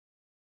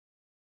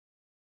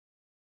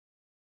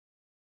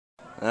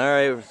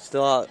Alright, we're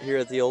still out here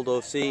at the old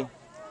OC.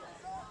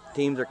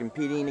 Teams are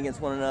competing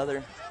against one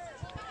another.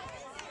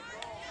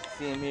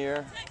 See them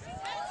here.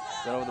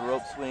 Going over the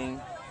rope swing.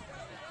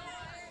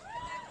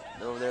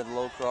 They're over there, the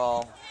low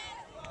crawl.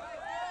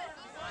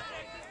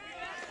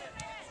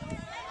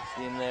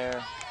 See them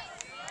there.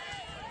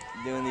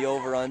 Doing the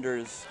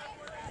over-unders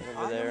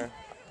over there.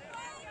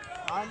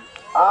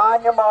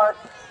 On your mark.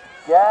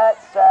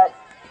 Get set.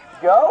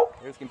 Go.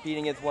 Here's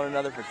competing against one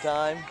another for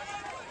time.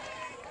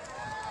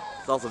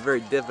 It's also very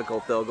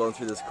difficult though going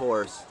through this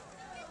course.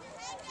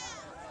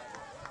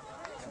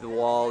 See the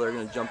wall, they're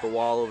going to jump the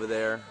wall over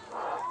there.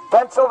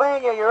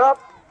 Pennsylvania, you're up.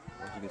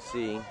 As you can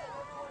see.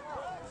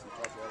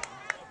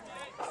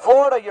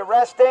 Florida, you're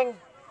resting.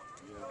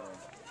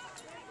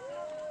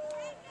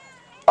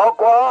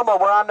 Oklahoma,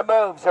 we're on the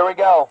moves. Here we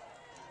go.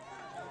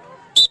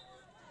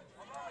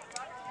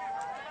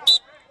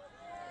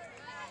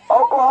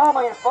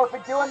 Oklahoma, you're supposed to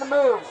be doing the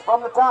moves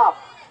from the top.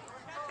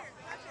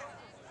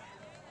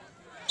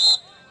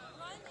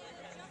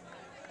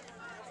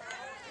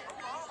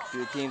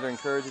 Two teams are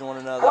encouraging one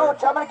another.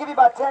 Coach, I'm going to give you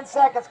about 10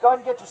 seconds. Go ahead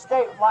and get your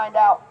state lined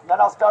out. Then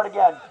I'll start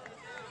again.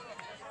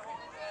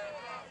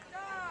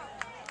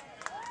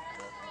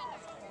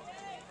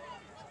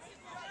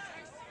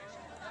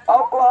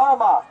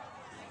 Oklahoma.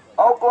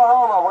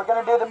 Oklahoma, we're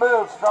going to do the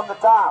moves from the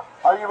top.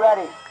 Are you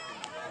ready?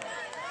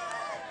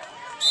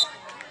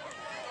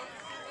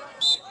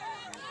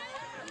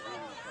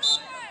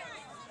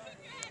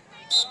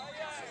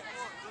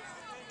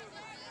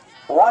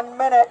 One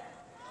minute.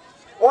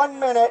 1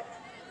 minute.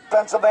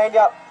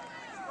 Pennsylvania.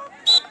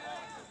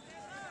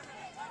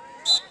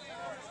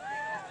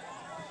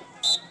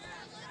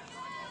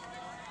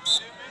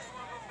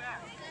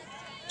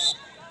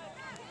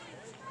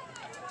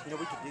 You know,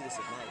 we could do this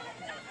at night.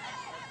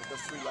 With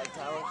those 3 light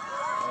towers.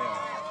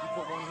 You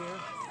put one here.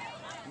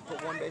 You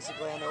put one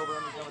basically on the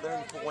over-unders over there,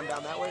 and you put one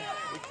down that way.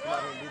 We can come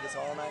out here and do this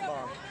all night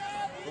long.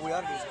 What we ought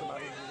to do is come out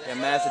here and do that.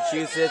 Got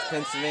Massachusetts,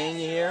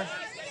 Pennsylvania here.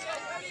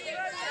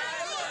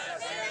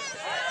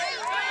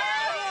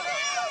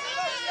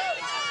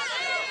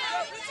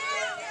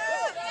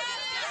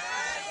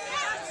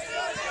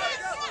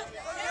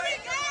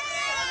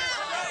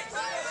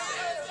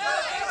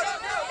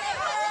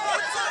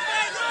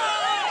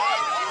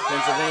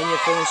 Pennsylvania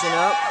finishing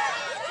up.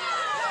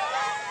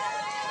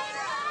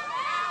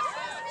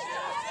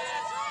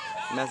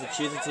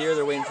 Massachusetts here,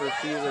 they're waiting for a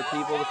few of their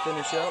people to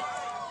finish up.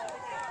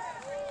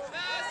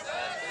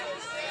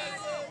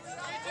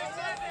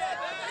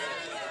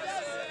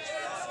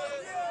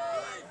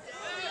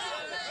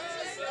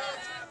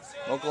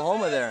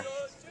 Oklahoma there.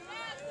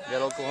 You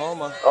got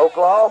Oklahoma.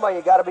 Oklahoma,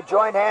 you got to be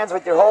joined hands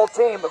with your whole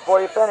team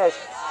before you finish.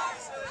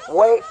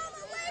 Wait.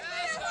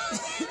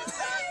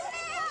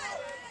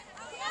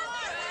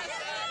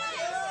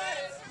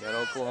 Got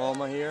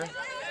Oklahoma here.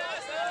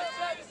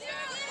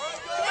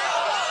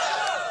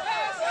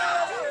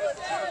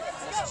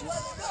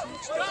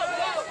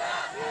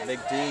 Big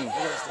team.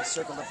 They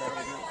circled up that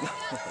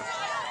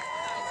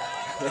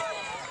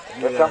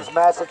Here comes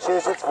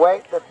Massachusetts.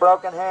 Wait, they're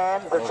broken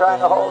hands. They're trying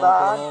to hold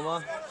on.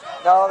 Oklahoma.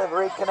 No, they've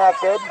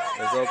reconnected.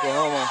 There's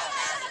Oklahoma.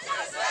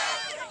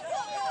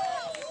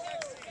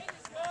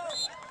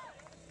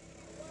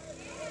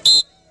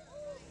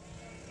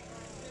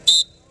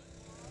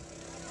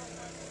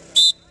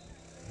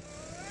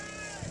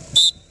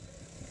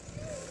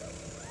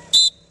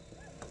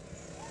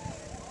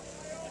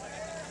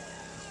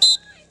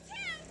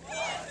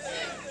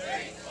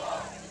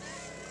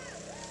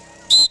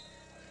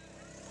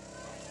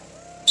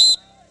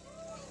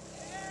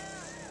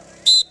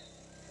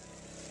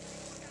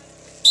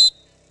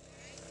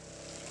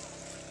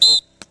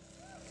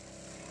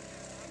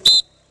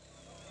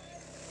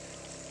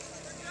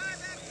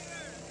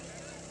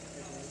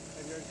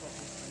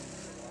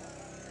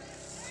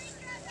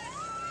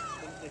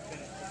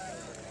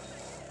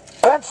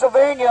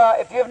 Pennsylvania,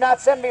 if you have not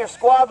sent me your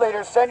squad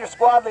leaders, send your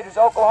squad leaders.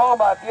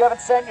 Oklahoma, if you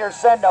haven't sent yours,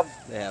 send them.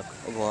 They have.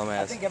 Oklahoma I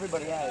has. think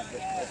everybody has,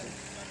 but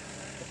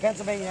if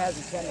Pennsylvania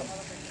hasn't, send them.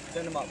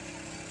 Send them up.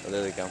 Oh,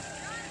 there they come.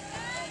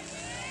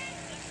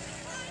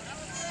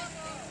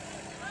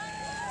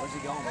 Where's he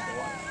going with the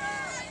water?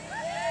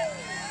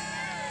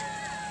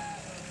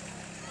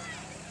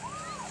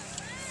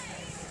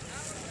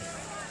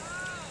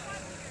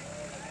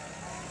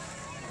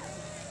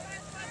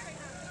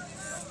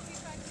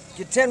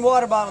 Get 10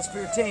 water bottles for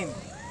your team.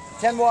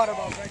 10 water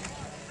bottles. Right?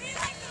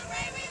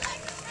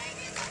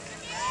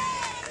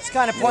 It's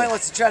kind of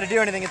pointless to try to do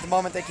anything at the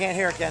moment. They can't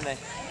hear, can they?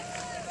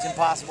 It's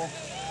impossible.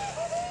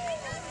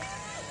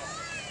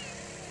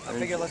 I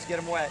figure let's get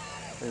them wet.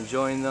 They're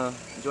enjoying the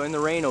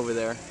rain over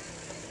there.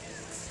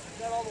 Is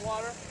that all the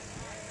water?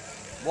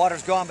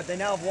 Water's gone, but they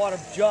now have water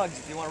jugs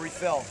if you want to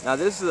refill. Now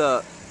this is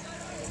a.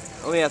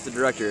 Let me ask the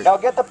director. Now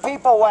get the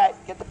people wet.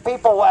 Get the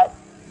people wet.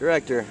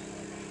 Director,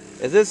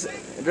 is this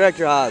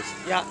Director Haas?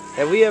 Yeah.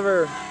 Have we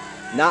ever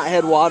not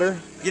had water?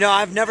 You know,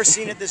 I've never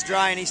seen it this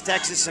dry in East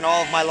Texas in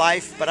all of my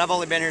life, but I've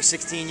only been here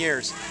 16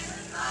 years.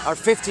 Or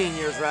 15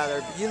 years,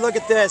 rather. You look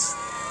at this,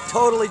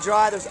 totally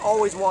dry. There's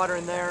always water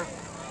in there.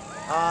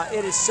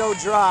 It is so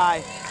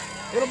dry.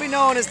 It'll be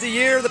known as the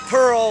year the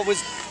pearl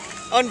was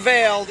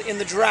unveiled in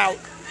the drought.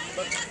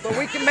 But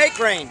we can make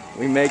rain.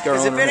 We make our own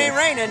rain. Because if it rain. ain't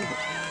raining,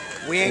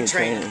 we ain't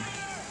training.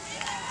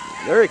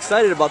 They're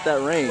excited about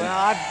that rain.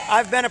 Well,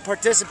 I've been a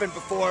participant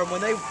before, and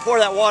when they pour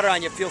that water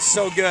on you, it feels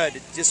so good.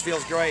 It just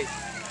feels great.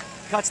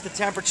 Cuts the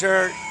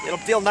temperature. It'll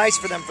feel nice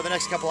for them for the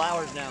next couple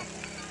hours now.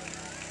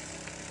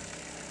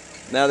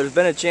 Now, there's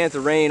been a chance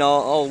of rain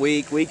all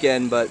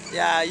weekend, but...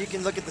 Yeah, you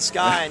can look at the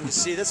sky and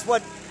see, this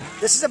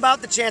is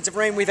about the chance of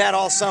rain we've had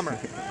all summer.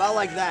 About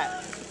like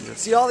that.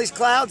 See all these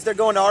clouds? They're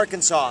going to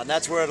Arkansas, and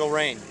that's where it'll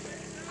rain.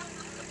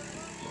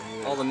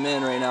 All the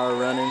men right now are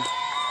running.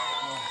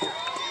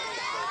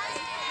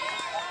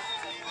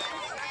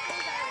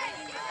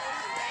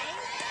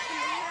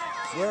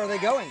 Where are they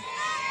going?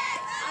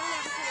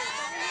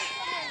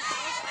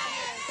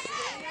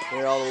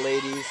 Here are all the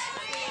ladies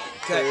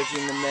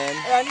encouraging the men.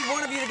 Hey, I need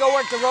one of you to go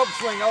work the rope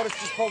swing. Otis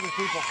just pulled his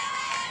people.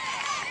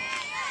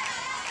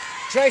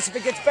 Trace, if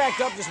it gets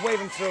backed up, just wave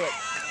him through it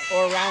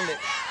or around it.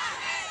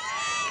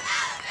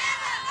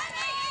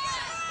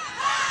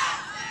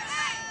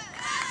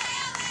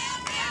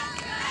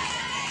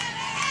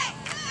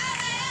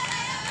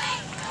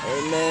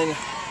 Amen.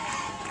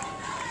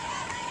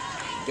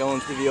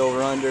 Going through the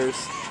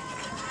over-unders.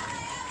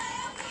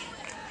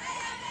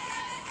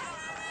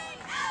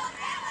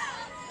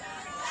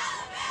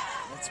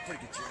 That's a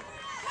pretty good cheer.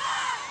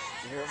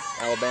 You hear him?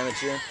 Alabama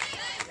cheer.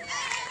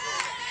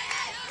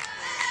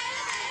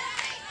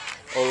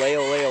 Ole,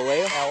 ole,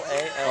 ole.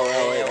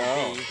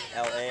 L-A-L-A-L-B.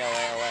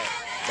 L-A-L-A-L-A.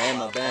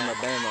 Bama, Bama,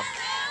 Bama.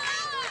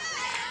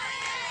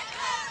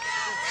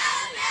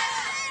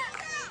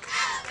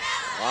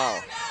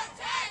 Wow.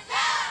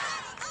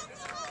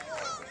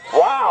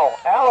 Wow,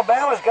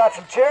 Alabama's got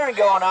some cheering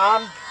going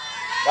on.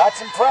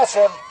 That's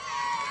impressive.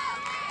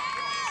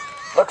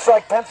 Looks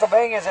like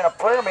Pennsylvania's in a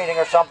prayer meeting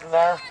or something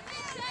there,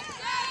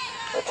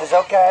 which is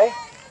okay.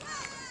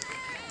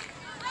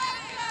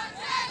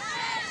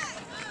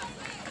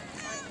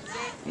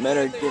 Men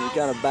are getting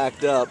kind of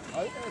backed up.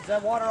 Is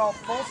that water all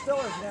full still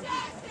or is it empty?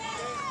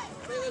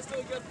 Okay, let's do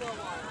it good for a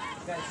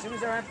while. Okay, as soon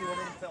as they're empty, we're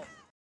going to fill.